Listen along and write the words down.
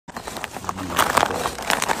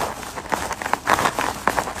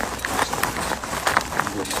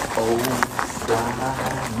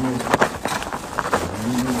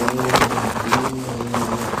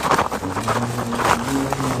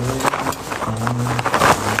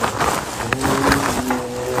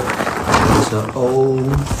just an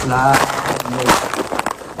old fly nigga.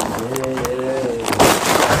 Yeah.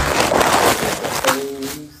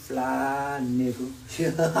 Old fly nigga.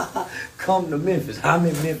 Come to Memphis. I'm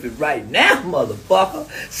in Memphis right now, motherfucker.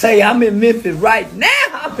 Say I'm in Memphis right now.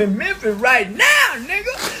 I'm in Memphis right now,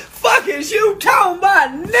 nigga. Fuck is you talking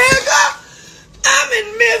about, nigga? I'm in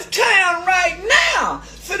Mifftown right now.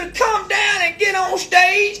 Finna come down and get on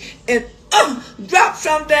stage and drop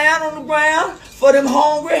some down on the ground for them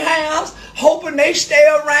hungry hounds, hoping they stay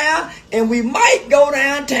around, and we might go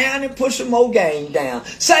downtown and put some more game down.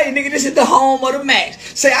 Say, nigga, this is the home of the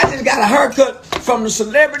Max. Say, I just got a haircut from the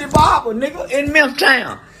celebrity barber, nigga, in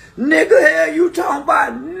Mifftown. Nigga, hell you talking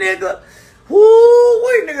about, nigga? Woo,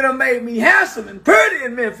 wait, nigga done made me handsome and pretty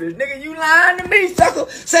in Memphis. Nigga, you lying to me, sucker.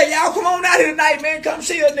 Say, y'all come on out here tonight, man. Come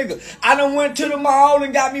see a nigga. I done went to the mall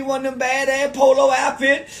and got me one of them badass polo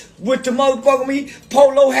outfits with the motherfucker me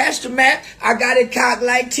polo has to match. I got it cocked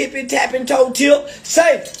like tippy tapping toe tip.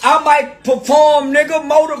 Say, I might perform, nigga,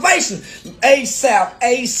 motivation. ASAP,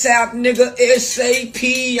 nigga, SAP.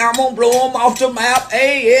 I'm gonna blow them off the map,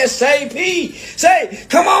 ASAP. Say,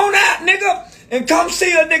 come on out, nigga. And come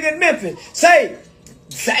see a nigga in Memphis. Say,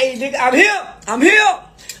 nigga, I'm here.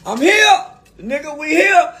 Nigga, we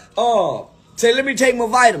here. Say, let me take my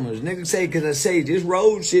vitamins. Nigga, say, cause I say this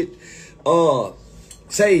road shit.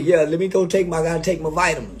 Say, yeah, let me go gotta take my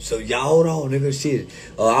vitamins. So y'all hold on, nigga, shit.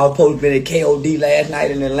 I was supposed to be at KOD last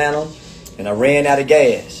night in Atlanta, and I ran out of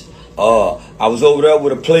gas. I was over there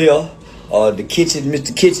with a player, the kitchen,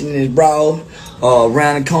 Mr. Kitchen and his bro,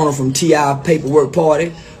 around the corner from T.I. paperwork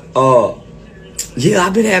party. Yeah,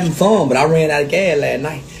 I've been having fun, but I ran out of gas last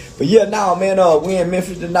night. But yeah, now, man, we in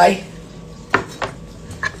Memphis tonight.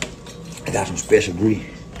 I got some special grease.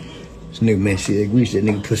 This nigga, man, see that grease that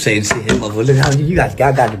nigga put saying, see him, motherfucker. Look how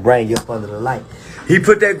I got to bring you up under the light. He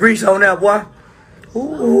put that grease on there, boy.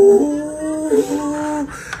 Ooh.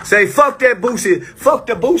 Say, fuck that Boosie. Fuck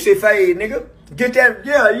the Boosie fade, nigga. Get that,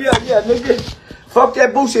 yeah, nigga. Fuck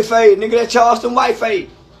that Boosie fade, nigga. That Charleston White fade.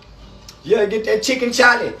 Yeah, get that chicken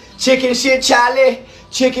Charlie. Chicken shit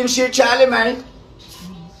Charlie, man.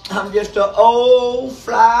 I'm just an old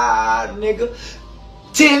fly nigga.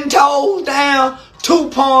 10 toes down,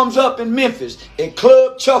 2 palms up in Memphis. At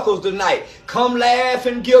Club Chuckles tonight. Come laugh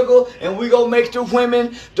and giggle, and we gonna make the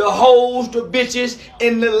women, the hoes, the bitches,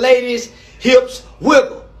 and the ladies' hips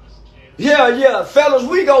wiggle. Yeah, fellas,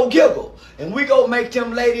 we gonna giggle. And we gonna make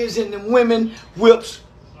them ladies and them women whips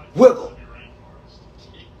wiggle.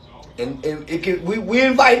 And we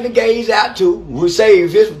invite the gays out too. We say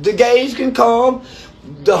if the gays can come,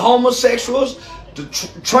 the homosexuals, the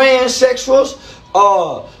transsexuals,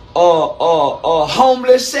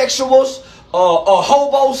 homeless sexuals,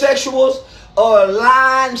 hobosexuals,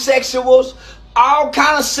 line sexuals, all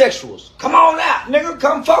kind of sexuals. Come on out, nigga,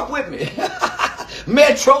 come fuck with me.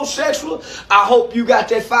 Metrosexual, I hope you got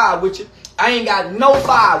that fire with you. I ain't got no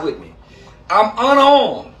fire with me. I'm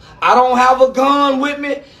unarmed. I don't have a gun with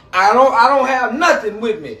me. I don't have nothing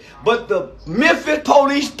with me. But the Memphis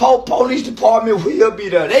police department will be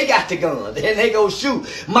there. They got the guns and they go shoot.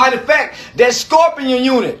 Matter of fact, that Scorpion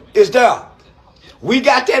unit is there. We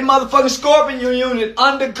got that motherfucking Scorpion unit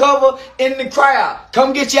undercover in the crowd.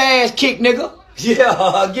 Come get your ass kicked, nigga.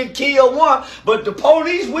 Yeah, get killed one, but the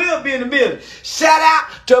police will be in the building. Shout out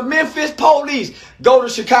to Memphis police. Go to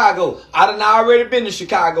Chicago. I done already been to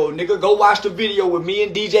Chicago, nigga. Go watch the video with me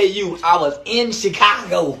and DJ U. I was in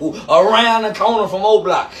Chicago, around the corner from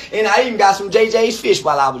O-Block. And I even got some JJ's fish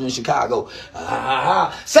while I was in Chicago.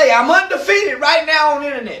 Say, I'm undefeated right now on the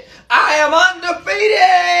internet. I am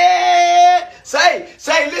undefeated. Say,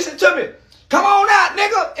 listen to me. Come on out,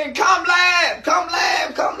 nigga, and come laugh.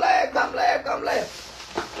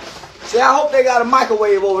 See, I hope they got a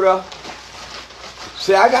microwave over there.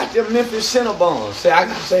 See, I got them Memphis Cinnabons. I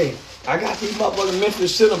got these motherfucking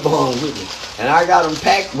Memphis Cinnabons with me. And I got them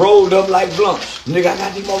packed, rolled up like blunts. Nigga, I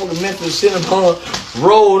got these motherfucking Memphis Cinnabons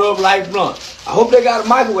rolled up like blunts. I hope they got a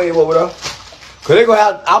microwave over there. Cause they gonna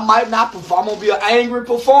have, I might not perform. I'm gonna be an angry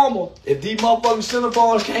performer if these motherfucking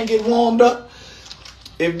Cinnabons can't get warmed up.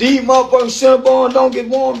 If these motherfucking Cinnabons don't get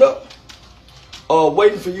warmed up,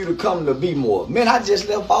 waiting for you to come to be more. Man, I just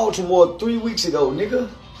left Baltimore 3 weeks ago, nigga.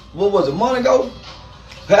 What was it, a month ago?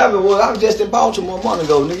 However it was, I was just in Baltimore a month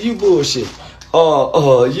ago, nigga. You bullshit.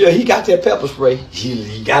 Yeah, he got that pepper spray.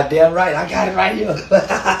 He got that right. I got it right here.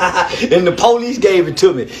 And the police gave it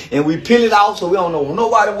to me. And we peel it off so we don't know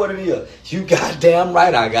nobody what it is. You goddamn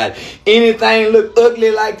right I got it. Anything look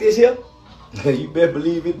ugly like this here, you better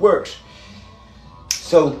believe it works.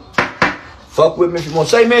 So, fuck with me if you want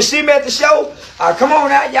to say, man, see me at the show. Come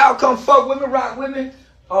on out, y'all come fuck with me, rock with me.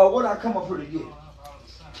 What I come up here to get?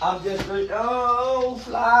 I'm just a young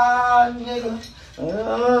fly nigga. I'm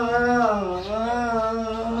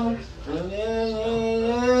just a young nigga.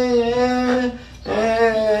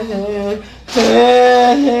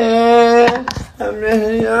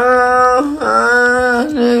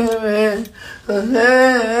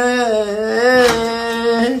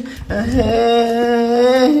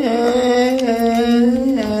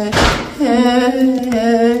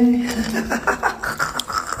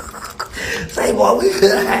 Say, boy, we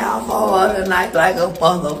finna have fun tonight like a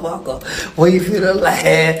motherfucker. We finna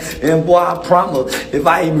laugh. And boy, I promise, if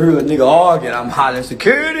I even hear a nigga arguing, I'm hollering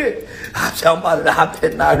security. I'm talking about it. I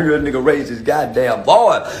bet not hear a nigga raise his goddamn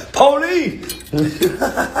voice. Police!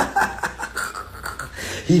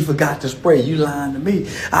 He forgot to spray. You lying to me.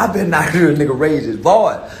 I bet not hear a nigga raise his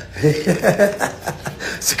voice.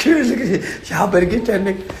 Security, y'all better get that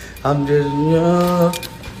nigga. I'm just young.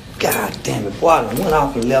 God damn it, boy, I done went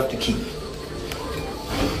off and left the key.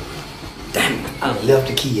 Damn it, I done left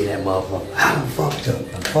the key in that motherfucker. I done fucked up.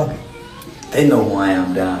 I'm fucking. They know who I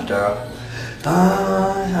am downstairs.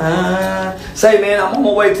 Say, man, I'm on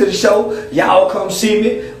my way to the show. Y'all come see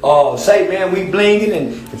me. Say, man, we blinging.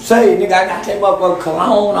 And say, nigga, I got that motherfucker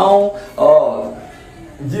cologne on.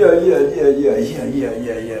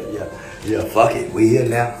 Yeah, fuck it. We here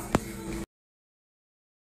now.